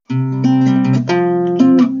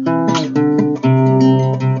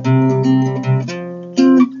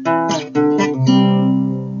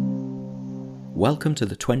Welcome to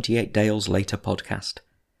the 28 Dales Later podcast.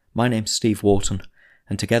 My name's Steve Wharton,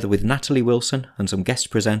 and together with Natalie Wilson and some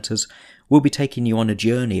guest presenters, we'll be taking you on a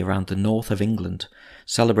journey around the north of England,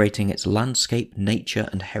 celebrating its landscape, nature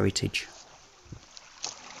and heritage.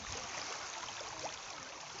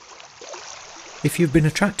 If you've been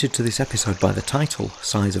attracted to this episode by the title,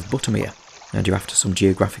 Size of Buttermere, and you're after some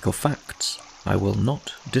geographical facts, I will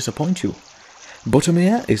not disappoint you.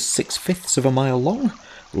 Buttermere is 6/5 of a mile long,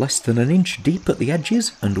 less than an inch deep at the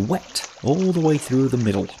edges, and wet all the way through the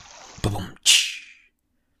middle. Ba-bum-tsh.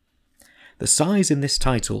 The size in this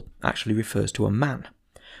title actually refers to a man,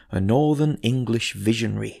 a northern English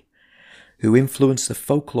visionary, who influenced the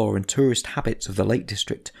folklore and tourist habits of the Lake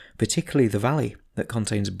District, particularly the valley that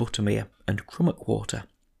contains Buttermere and Crummock Water.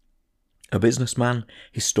 A businessman,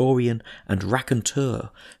 historian and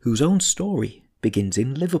raconteur whose own story begins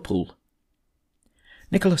in Liverpool.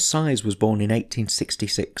 Nicholas Size was born in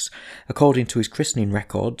 1866, according to his christening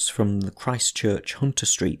records from the Christchurch Hunter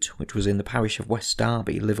Street, which was in the parish of West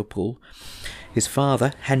Derby, Liverpool. His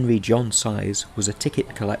father, Henry John Size, was a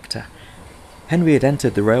ticket collector. Henry had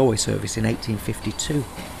entered the railway service in 1852,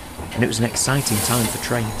 and it was an exciting time for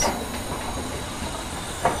trains.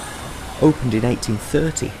 Opened in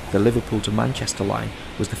 1830, the Liverpool to Manchester line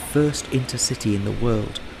was the first intercity in the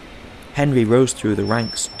world. Henry rose through the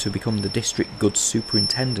ranks to become the district goods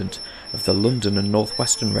superintendent of the London and North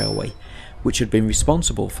Western Railway, which had been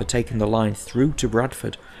responsible for taking the line through to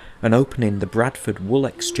Bradford and opening the Bradford Wool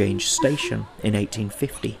Exchange station in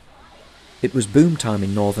 1850. It was boom time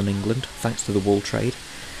in northern England, thanks to the wool trade,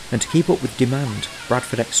 and to keep up with demand,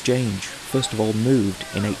 Bradford Exchange first of all moved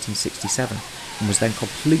in 1867 and was then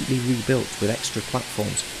completely rebuilt with extra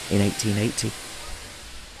platforms in 1880.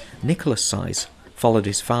 Nicholas Size followed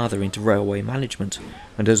his father into railway management,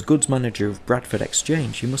 and as goods manager of Bradford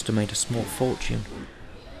Exchange he must have made a small fortune.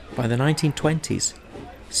 By the 1920s,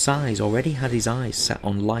 Size already had his eyes set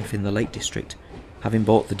on life in the Lake District, having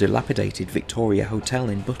bought the dilapidated Victoria Hotel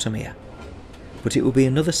in Buttermere. But it would be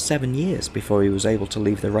another 7 years before he was able to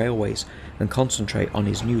leave the railways and concentrate on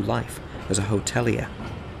his new life as a hotelier.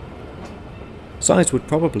 Size would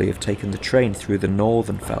probably have taken the train through the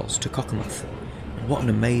northern fells to Cockermouth, and what an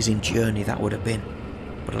amazing journey that would have been.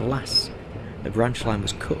 But alas, the branch line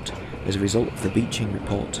was cut as a result of the Beeching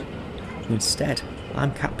report. So instead,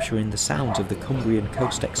 I'm capturing the sounds of the Cumbrian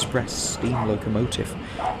Coast Express steam locomotive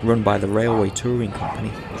run by the Railway Touring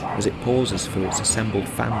Company as it pauses for its assembled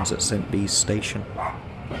fans at St Bees Station.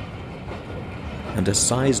 And as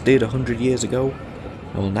Size did 100 years ago,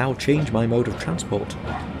 I will now change my mode of transport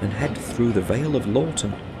and head through the Vale of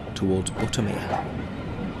Lawton towards Buttermere.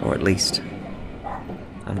 Or at least,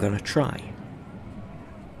 I'm going to try.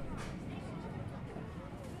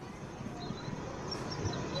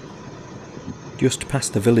 Just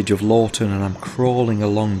past the village of Lawton, and I'm crawling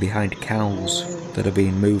along behind cows that are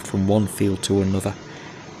being moved from one field to another.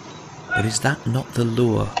 But is that not the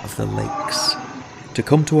lure of the lakes? To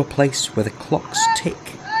come to a place where the clocks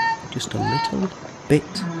tick just a little bit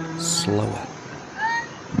slower.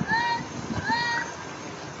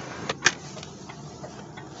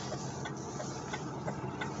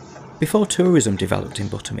 Before tourism developed in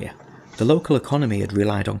Buttermere, the local economy had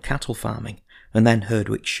relied on cattle farming and then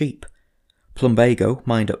Herdwick sheep. Plumbago,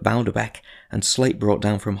 mined at Bowderbeck, and slate brought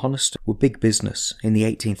down from Honeston were big business in the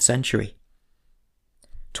 18th century.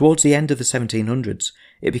 Towards the end of the 1700s,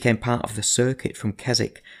 it became part of the circuit from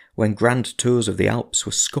Keswick when grand tours of the Alps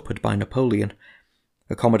were scuppered by Napoleon.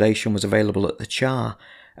 Accommodation was available at the Char,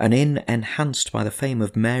 an inn enhanced by the fame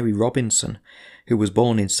of Mary Robinson, who was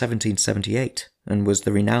born in 1778 and was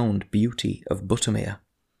the renowned beauty of Buttermere.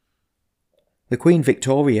 The Queen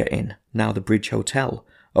Victoria Inn, now the Bridge Hotel,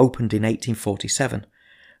 opened in 1847,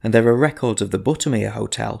 and there are records of the Buttermere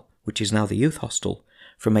Hotel, which is now the Youth Hostel,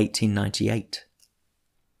 from 1898.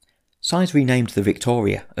 Size renamed the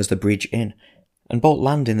Victoria as the Bridge Inn, and bought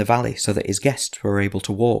land in the valley so that his guests were able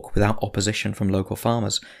to walk without opposition from local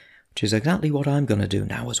farmers, which is exactly what I'm going to do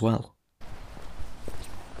now as well.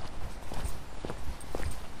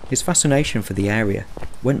 His fascination for the area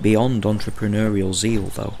went beyond entrepreneurial zeal,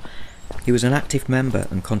 though. He was an active member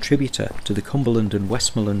and contributor to the Cumberland and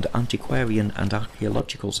Westmoreland Antiquarian and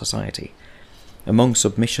Archaeological Society. Among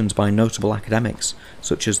submissions by notable academics,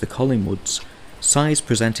 such as the Collingwoods, Size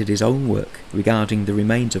presented his own work regarding the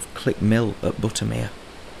remains of Click Mill at Buttermere.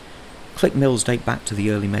 Click mills date back to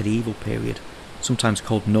the early medieval period, sometimes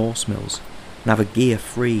called Norse mills, and have a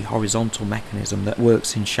gear-free horizontal mechanism that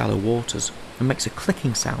works in shallow waters and makes a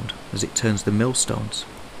clicking sound as it turns the millstones.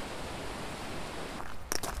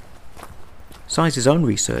 Size's own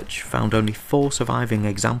research found only 4 surviving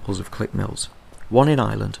examples of click mills, 1 in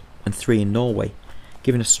Ireland and 3 in Norway,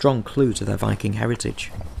 giving a strong clue to their Viking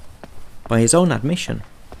heritage. By his own admission,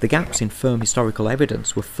 the gaps in firm historical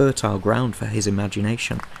evidence were fertile ground for his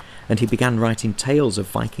imagination, and he began writing tales of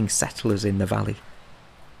Viking settlers in the valley.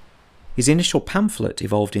 His initial pamphlet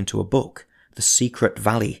evolved into a book, The Secret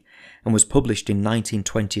Valley, and was published in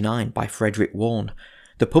 1929 by Frederick Warne,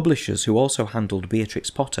 the publishers who also handled Beatrix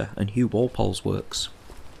Potter and Hugh Walpole's works.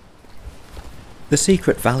 The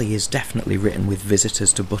Secret Valley is definitely written with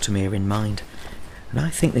visitors to Buttermere in mind, and I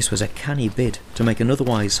think this was a canny bid to make an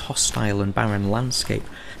otherwise hostile and barren landscape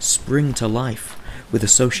spring to life with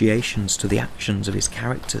associations to the actions of his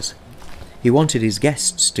characters. He wanted his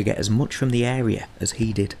guests to get as much from the area as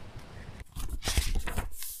he did.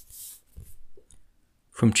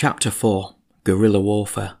 From Chapter 4, Guerrilla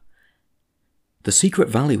Warfare. The Secret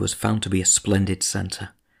Valley was found to be a splendid centre.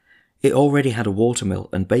 It already had a watermill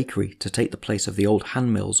and bakery to take the place of the old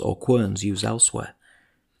handmills or querns used elsewhere.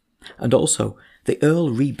 And also, the Earl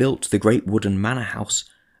rebuilt the great wooden manor house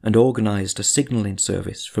and organised a signalling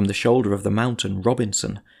service from the shoulder of the mountain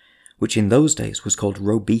Robinson, which in those days was called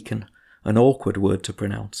Robeacon, an awkward word to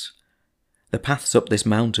pronounce. The paths up this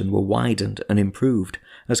mountain were widened and improved,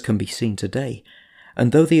 as can be seen today,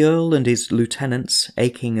 and though the Earl and his lieutenants,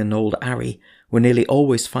 Aking and Old Arry, were nearly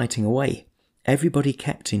always fighting away, everybody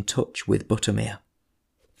kept in touch with Buttermere.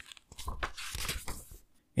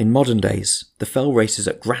 In modern days, the fell races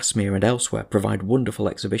at Grasmere and elsewhere provide wonderful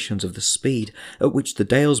exhibitions of the speed at which the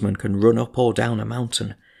dalesman can run up or down a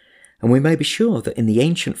mountain, and we may be sure that in the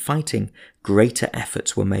ancient fighting greater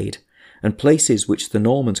efforts were made, and places which the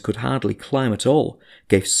Normans could hardly climb at all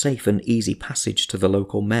gave safe and easy passage to the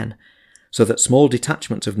local men, so that small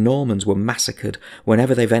detachments of Normans were massacred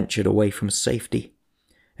whenever they ventured away from safety.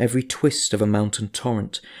 Every twist of a mountain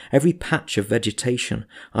torrent, every patch of vegetation,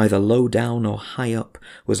 either low down or high up,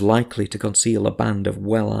 was likely to conceal a band of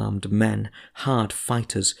well-armed men, hard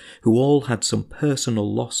fighters, who all had some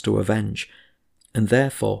personal loss to avenge, and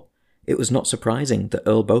therefore it was not surprising that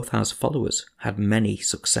Earl Bothar's followers had many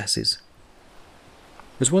successes.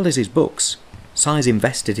 As well as his books, Size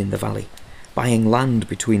invested in the valley, buying land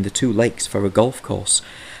between the two lakes for a golf course,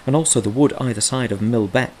 and also the wood either side of Mill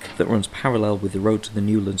Beck that runs parallel with the road to the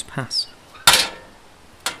Newlands Pass.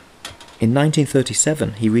 In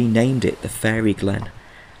 1937 he renamed it the Fairy Glen,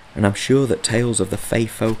 and I'm sure that tales of the Fey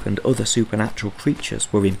folk and other supernatural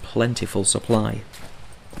creatures were in plentiful supply.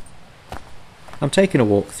 I'm taking a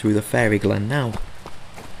walk through the Fairy Glen now.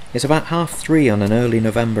 It's about 3:30 on an early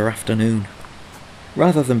November afternoon.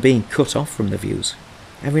 Rather than being cut off from the views,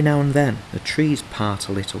 every now and then the trees part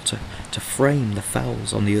a little to frame the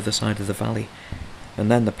fells on the other side of the valley, and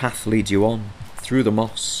then the path leads you on, through the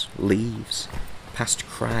moss, leaves, past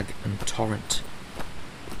crag and torrent.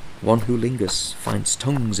 One who lingers finds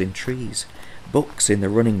tongues in trees, books in the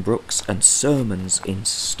running brooks, and sermons in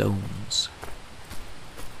stones.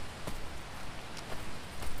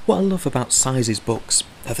 What I love about Size's books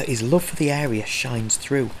are that his love for the area shines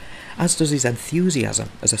through, as does his enthusiasm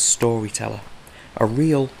as a storyteller. A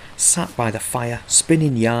real, sat by the fire,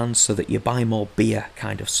 spinning yarns so that you buy more beer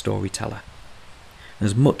kind of storyteller.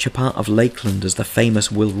 As much a part of Lakeland as the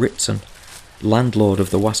famous Will Ritson, landlord of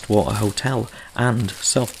the Westwater Hotel and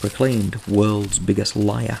self-proclaimed world's biggest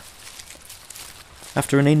liar.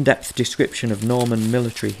 After an in-depth description of Norman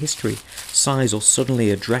military history, Size will suddenly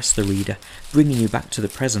address the reader, bringing you back to the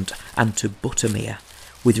present and to Buttermere,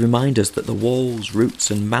 with reminders that the walls,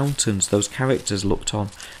 roots and mountains those characters looked on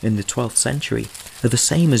in the 12th century are the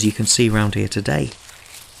same as you can see around here today.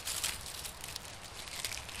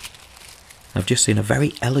 I've just seen a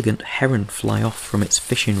very elegant heron fly off from its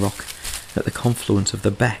fishing rock at the confluence of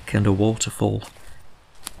the beck and a waterfall.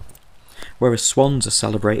 Whereas swans are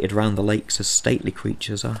celebrated round the lakes as stately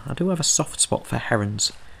creatures, I do have a soft spot for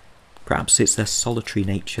herons. Perhaps it's their solitary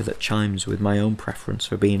nature that chimes with my own preference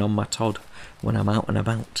for being on my Todd when I'm out and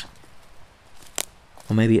about.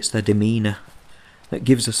 Or maybe it's their demeanour that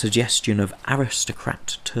gives a suggestion of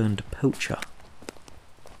aristocrat turned poacher.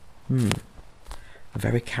 A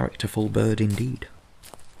very characterful bird indeed.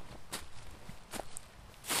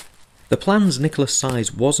 The plans Nicholas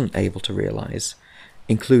Size wasn't able to realise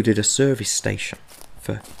included a service station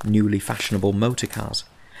for newly fashionable motor cars,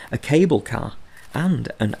 a cable car,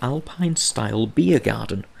 and an Alpine-style beer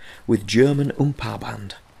garden with German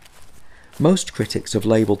Umparband. Most critics have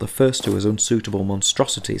labelled the first two as unsuitable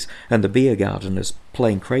monstrosities and the beer garden as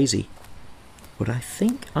plain crazy, but I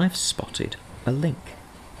think I've spotted a link.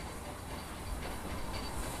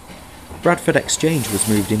 Bradford Exchange was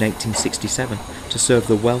moved in 1867 to serve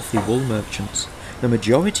the wealthy wool merchants, the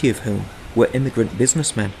majority of whom were immigrant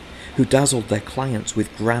businessmen who dazzled their clients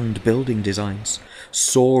with grand building designs,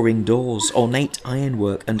 soaring doors, ornate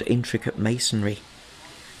ironwork and intricate masonry.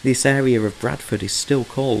 This area of Bradford is still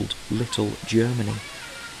called Little Germany,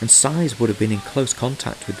 and Size would have been in close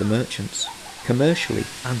contact with the merchants, commercially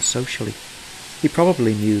and socially. He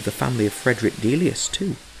probably knew the family of Frederick Delius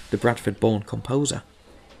too, the Bradford-born composer.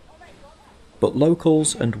 But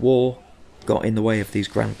locals and war got in the way of these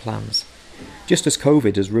grand plans, just as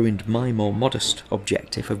COVID has ruined my more modest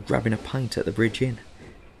objective of grabbing a pint at the Bridge Inn.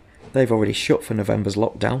 They've already shut for November's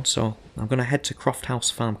lockdown, so I'm going to head to Croft House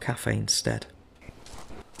Farm Cafe instead.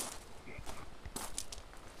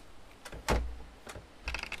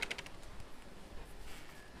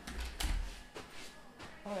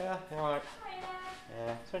 Oh yeah, you alright?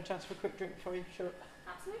 Yeah, is there a chance for a quick drink before you shut up?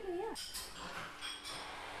 Absolutely, yeah.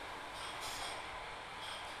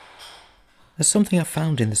 There's something I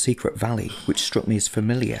found in the Secret Valley which struck me as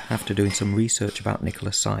familiar after doing some research about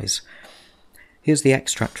Nicholas Size. Here's the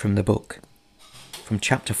extract from the book, from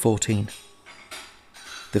chapter 14.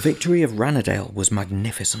 The victory of Ranadale was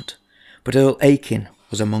magnificent, but Earl Aiken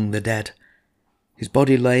was among the dead. His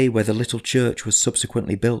body lay where the little church was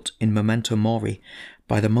subsequently built in memento mori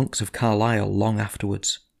by the monks of Carlisle long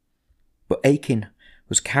afterwards. But Aiken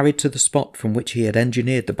was carried to the spot from which he had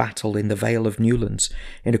engineered the battle in the Vale of Newlands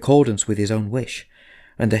in accordance with his own wish,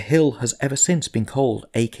 and the hill has ever since been called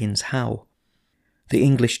Aiken's Howe. The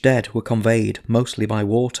English dead were conveyed, mostly by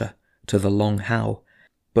water, to the Long Howe,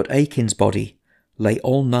 but Aiken's body lay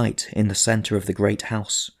all night in the centre of the great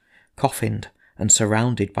house, coffined and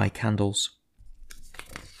surrounded by candles.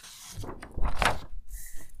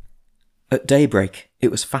 At daybreak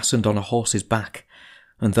it was fastened on a horse's back,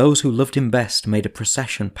 and those who loved him best made a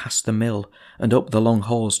procession past the mill and up the long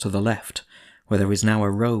hause to the left, where there is now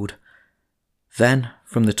a road. Then,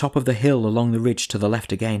 from the top of the hill along the ridge to the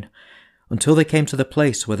left again, until they came to the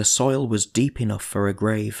place where the soil was deep enough for a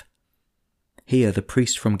grave. Here the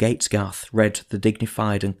priest from Gatesgarth read the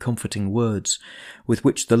dignified and comforting words with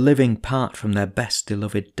which the living part from their best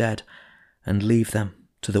beloved dead, and leave them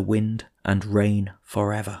to the wind and rain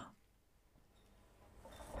forever.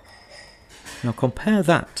 Now compare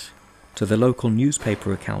that to the local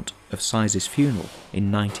newspaper account of Size's funeral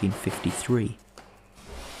in 1953.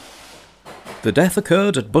 The death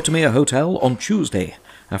occurred at Buttermere Hotel on Tuesday,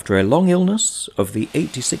 after a long illness of the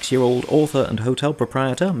 86-year-old author and hotel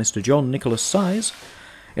proprietor, Mr. John Nicholas Size.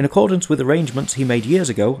 In accordance with arrangements he made years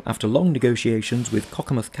ago, after long negotiations with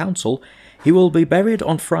Cockermouth Council, he will be buried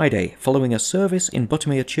on Friday, following a service in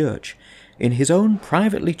Buttermere Church, in his own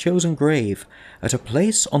privately chosen grave, at a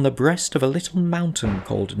place on the breast of a little mountain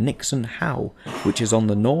called Nixon Howe, which is on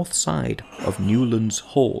the north side of Newlands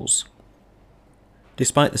Hause.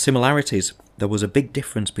 Despite the similarities, there was a big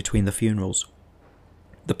difference between the funerals.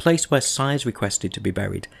 The place where Size requested to be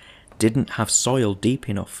buried didn't have soil deep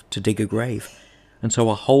enough to dig a grave, and so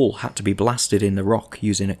a hole had to be blasted in the rock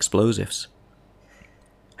using explosives.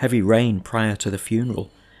 Heavy rain prior to the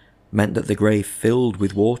funeral meant that the grave filled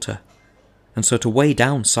with water, and so to weigh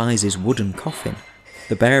down Size's wooden coffin,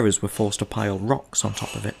 the bearers were forced to pile rocks on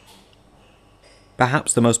top of it.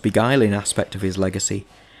 Perhaps the most beguiling aspect of his legacy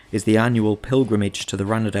is the annual pilgrimage to the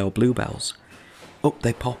Ranadale Bluebells. Up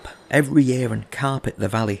they pop every year and carpet the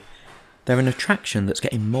valley. They're an attraction that's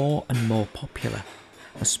getting more and more popular,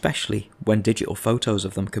 especially when digital photos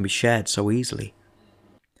of them can be shared so easily.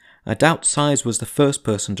 I doubt Size was the first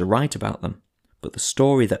person to write about them, but the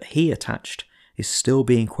story that he attached is still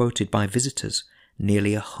being quoted by visitors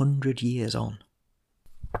nearly 100 years on.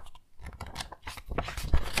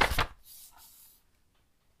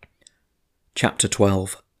 Chapter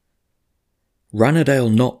 12. Ranadale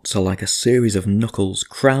Knots are like a series of knuckles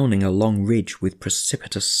crowning a long ridge with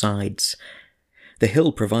precipitous sides. The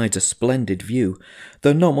hill provides a splendid view,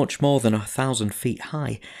 though not much more than 1,000 feet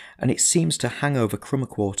high, and it seems to hang over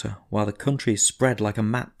Crummerquarter, while the country is spread like a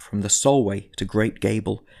map from the Solway to Great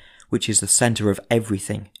Gable, which is the centre of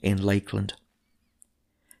everything in Lakeland.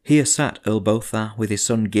 Here sat Earl Bothar with his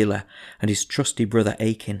son Gilla and his trusty brother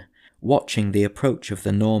Aiken, watching the approach of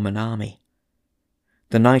the Norman army.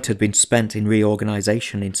 The night had been spent in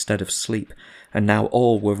reorganisation instead of sleep, and now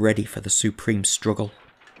all were ready for the supreme struggle.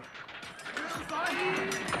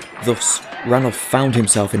 Thus, Ranulph found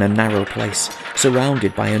himself in a narrow place,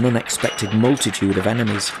 surrounded by an unexpected multitude of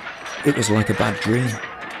enemies. It was like a bad dream.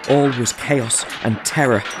 All was chaos and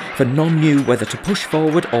terror, for none knew whether to push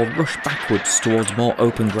forward or rush backwards towards more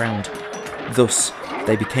open ground. Thus,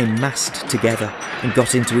 they became massed together and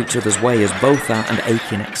got into each other's way as Bothar and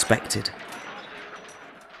Aiken expected.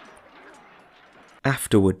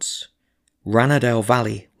 Afterwards, Ranadale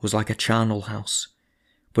Valley was like a charnel house.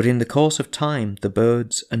 But in the course of time, the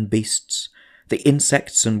birds and beasts, the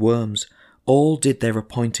insects and worms, all did their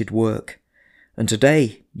appointed work, and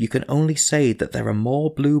today you can only say that there are more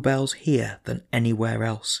bluebells here than anywhere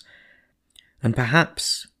else. And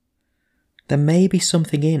perhaps there may be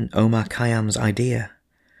something in Omar Khayyam's idea.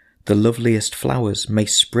 The loveliest flowers may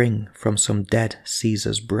spring from some dead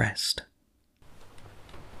Caesar's breast.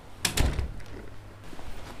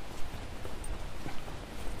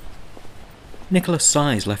 Nicholas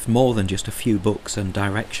Size left more than just a few books and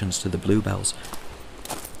directions to the bluebells.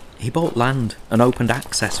 He bought land and opened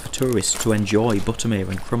access for tourists to enjoy Buttermere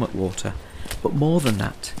and Crummock Water, but more than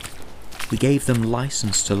that, he gave them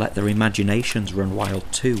license to let their imaginations run wild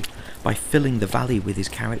too, by filling the valley with his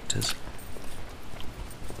characters.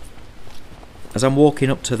 As I'm walking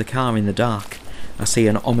up to the car in the dark, I see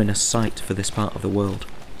an ominous sight for this part of the world.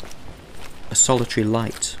 A solitary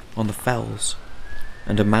light on the fells,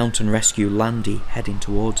 and a mountain rescue landy heading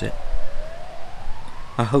towards it.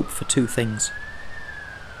 I hope for two things.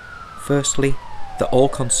 Firstly, that all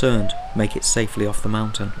concerned make it safely off the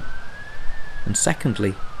mountain, and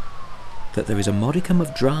secondly, that there is a modicum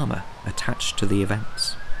of drama attached to the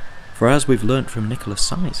events. For as we've learnt from Nicholas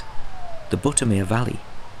Size, the Buttermere Valley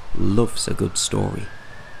loves a good story.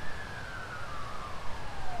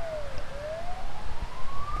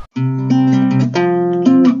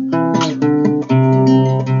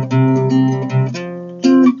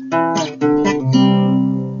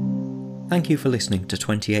 Thank you for listening to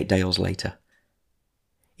 28 Dales Later.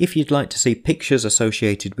 If you'd like to see pictures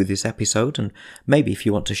associated with this episode, and maybe if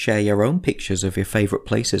you want to share your own pictures of your favourite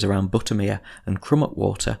places around Buttermere and Crummock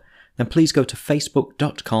Water, then please go to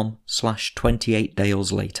facebook.com/28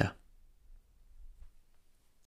 Dales Later.